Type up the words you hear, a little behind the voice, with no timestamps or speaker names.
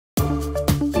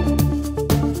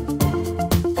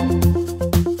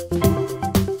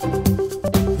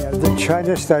The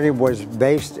China study was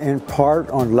based in part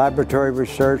on laboratory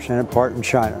research and in part in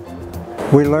China.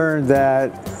 We learned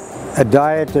that a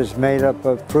diet that's made up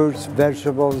of fruits,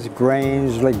 vegetables,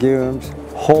 grains, legumes,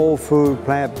 whole food,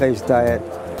 plant-based diet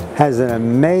has an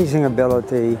amazing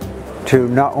ability to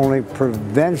not only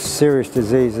prevent serious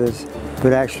diseases,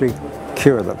 but actually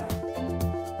cure them.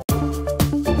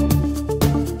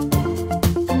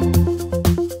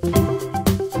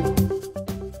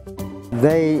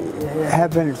 They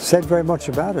haven't said very much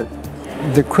about it.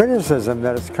 The criticism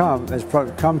that has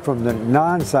come from the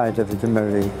non-scientific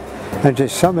community and to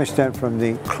some extent from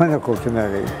the clinical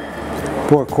community.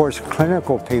 For of course,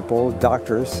 clinical people,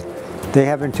 doctors, they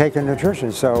haven't taken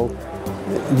nutrition, so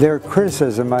their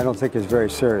criticism I don't think is very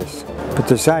serious. But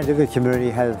the scientific community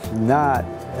has not,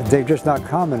 they've just not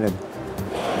commented.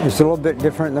 It's a little bit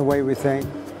different in the way we think,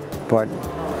 but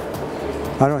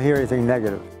I don't hear anything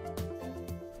negative.